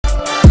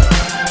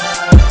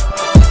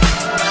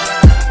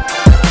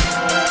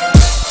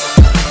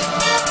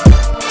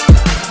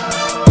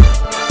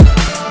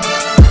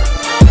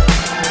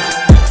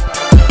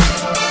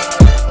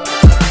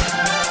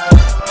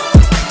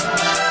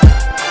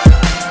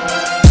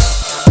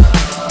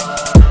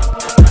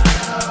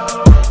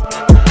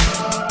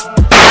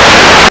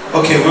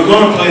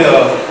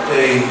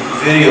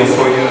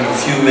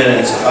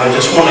I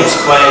just want to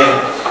explain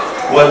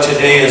what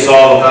today is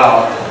all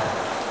about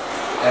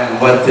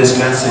and what this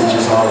message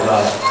is all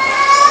about.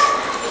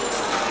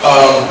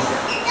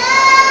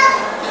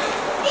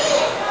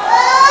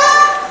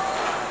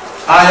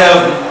 I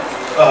have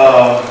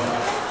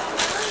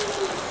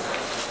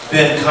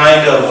been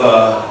kind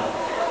of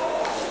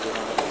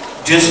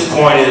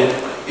disappointed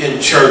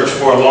in church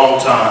for a long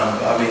time.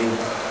 I mean,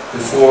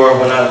 before,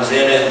 when I was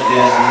in it,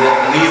 then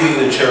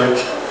leaving the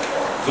church,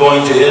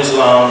 going to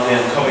Islam, and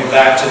coming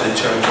back to the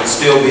church, and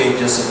still being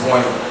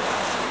disappointed.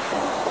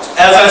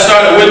 As I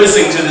started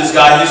witnessing to this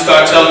guy, he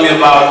started telling me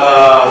about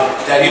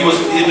that he'd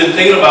been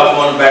thinking about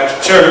going back to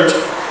church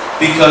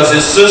because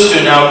his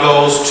sister now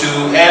goes to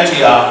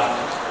Antioch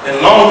in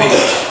Long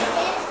Beach.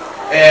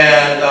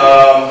 And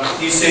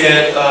he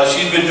said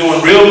she's been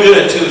doing real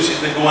good too.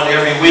 She's been going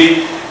every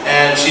week,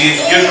 and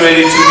she's getting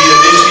ready to be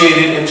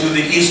initiated into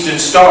the Eastern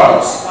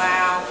Stars.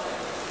 Wow.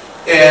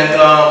 And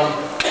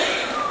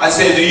I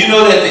said, do you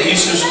know that the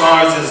Eastern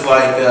Stars is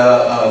like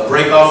a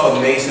break off of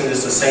Mason?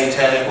 It's a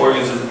satanic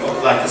organization,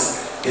 like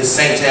it's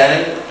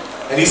satanic?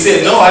 And he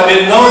said, no, I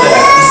didn't know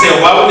that. He said,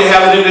 why would they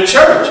have it in the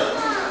church?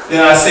 Then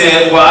I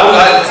said, well,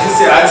 I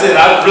said,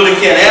 I really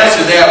can't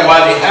answer that,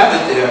 why they have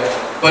it there,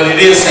 but it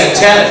is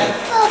satanic.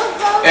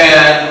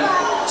 And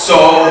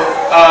so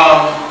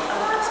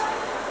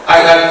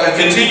I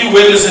continued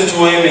witnessing to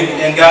him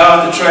and got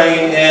off the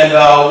train and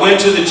went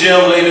to the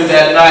gym later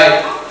that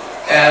night.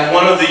 And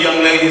one of the young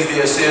ladies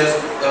there says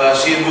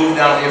she had moved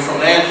down here from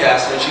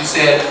Lancaster, and she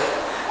said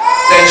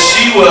that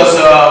she was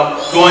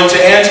going to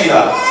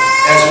Antioch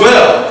as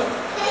well.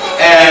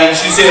 And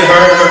she said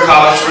her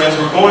college friends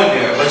were going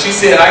there. But she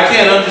said, I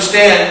can't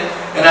understand.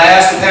 And I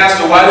asked the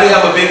pastor, why do they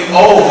have a big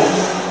O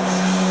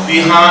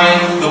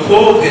behind the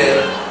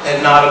pulpit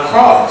and not a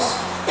cross?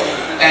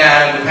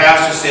 And the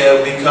pastor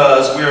said,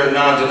 because we're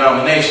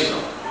non-denominational.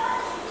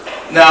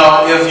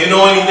 Now, if you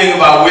know anything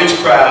about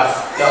witchcraft,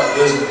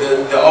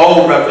 the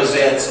O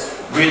represents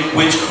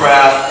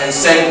witchcraft and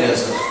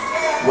Satanism.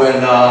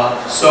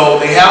 So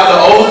they have the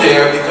O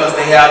there because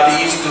they have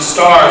the Eastern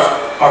Stars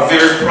are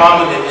very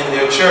prominent in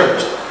their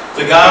church.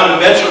 The guy on the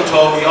Metro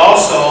told me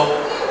also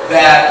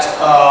that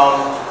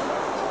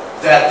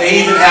that they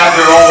even have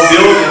their own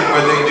building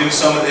where they do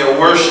some of their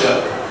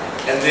worship,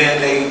 and then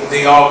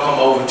they all come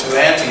over to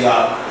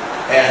Antioch,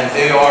 and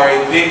they are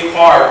a big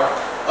part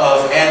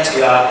of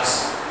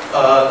Antioch's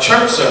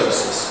church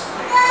services.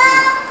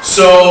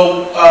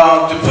 So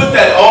to put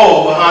that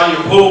O behind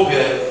your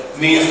pulpit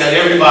means that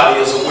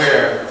everybody is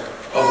aware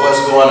of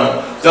what's going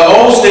on. The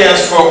O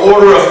stands for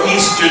Order of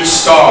Eastern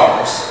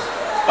Stars,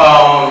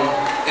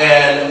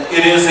 and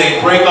it is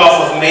a break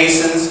off of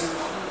Masons.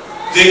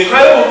 The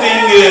incredible thing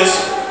is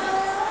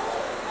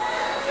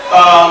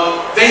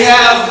they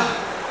have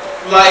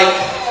like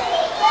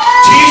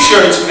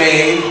t-shirts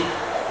made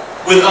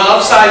with an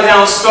upside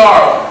down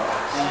star on.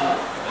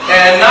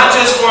 And not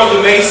just for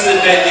the Mason,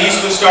 the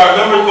Eastern Star,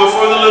 remember, but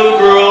for the little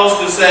girls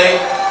to say,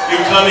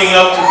 you're coming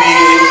up to be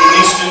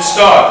an Eastern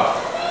Star.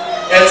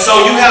 And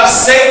so you have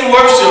Satan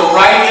worship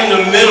right in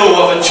the middle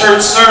of a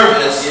church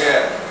service.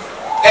 Yeah.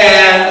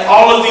 And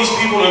all of these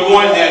people are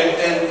going there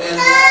and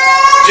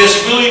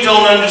just really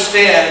don't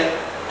understand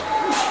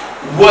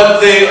what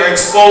they are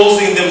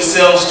exposing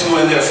themselves to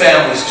and their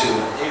families to.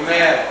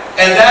 Amen.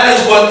 And that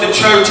is what the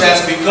church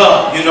has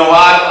become. You know,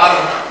 I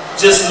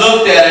just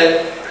looked at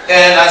it,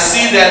 and I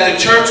see that the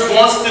church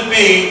wants to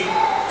be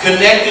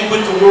connected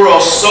with the world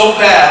so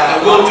bad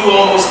that we'll do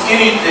almost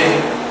anything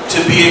to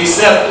be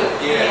accepted.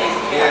 Yeah.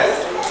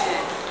 Yes.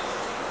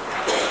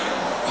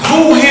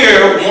 Who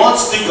here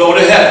wants to go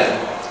to heaven?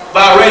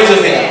 By a raise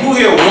of hand. Who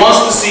here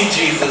wants to see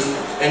Jesus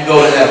and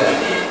go to heaven?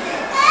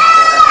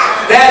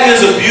 That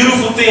is a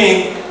beautiful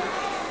thing.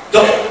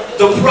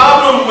 The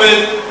problem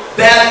with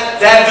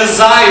that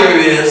desire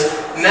is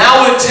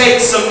now it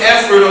takes some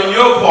effort on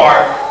your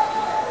part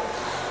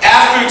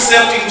after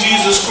accepting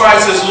Jesus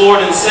Christ as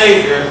Lord and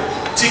Savior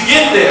to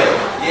get there.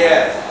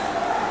 Yeah.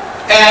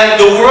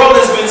 And the world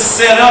has been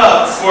set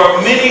up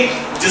for many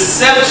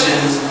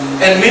deceptions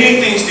and many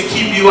things to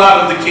keep you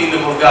out of the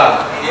kingdom of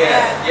God.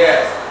 Yes,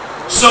 yes.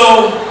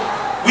 So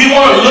we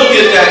want to look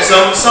at that,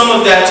 some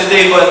of that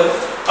today, but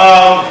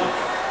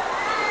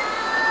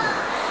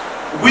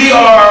we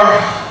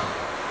are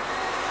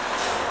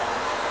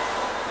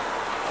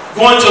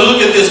going to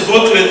look at this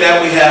booklet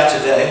that we have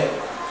today.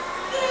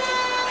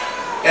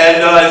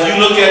 And if you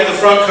look at the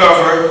front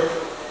cover,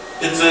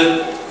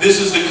 this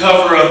is the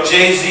cover of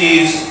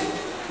Jay-Z's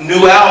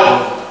new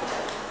album.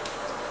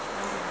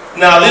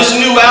 Now this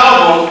new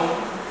album,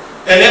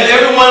 and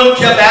everyone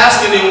kept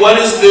asking him, what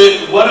are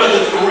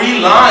the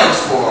 3 lines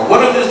for? What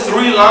are the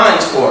 3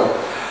 lines for?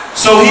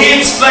 So he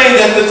explained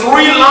that the 3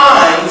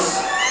 lines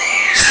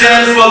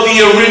stand for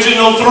the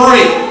original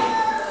 3.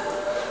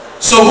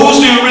 So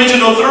who's the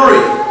original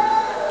 3?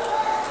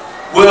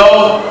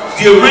 Well,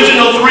 the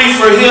original 3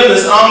 for him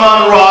is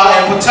Amun, Ra,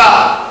 and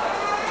Ptah,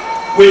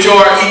 which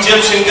are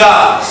Egyptian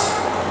gods.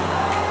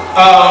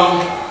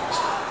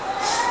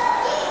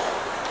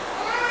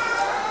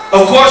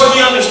 Of course,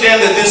 we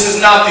understand that this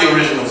is not the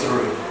original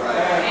 3.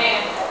 Right.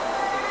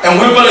 And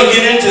we're going to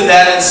get into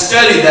that and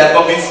study that.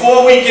 But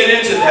before we get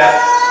into that,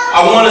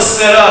 I want to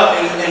set up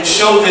and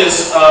show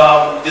this,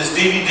 this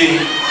DVD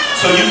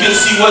so you can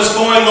see what's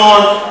going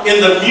on in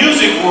the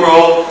music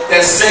world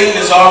that Satan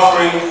is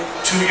offering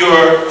to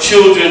your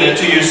children and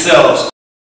to yourselves.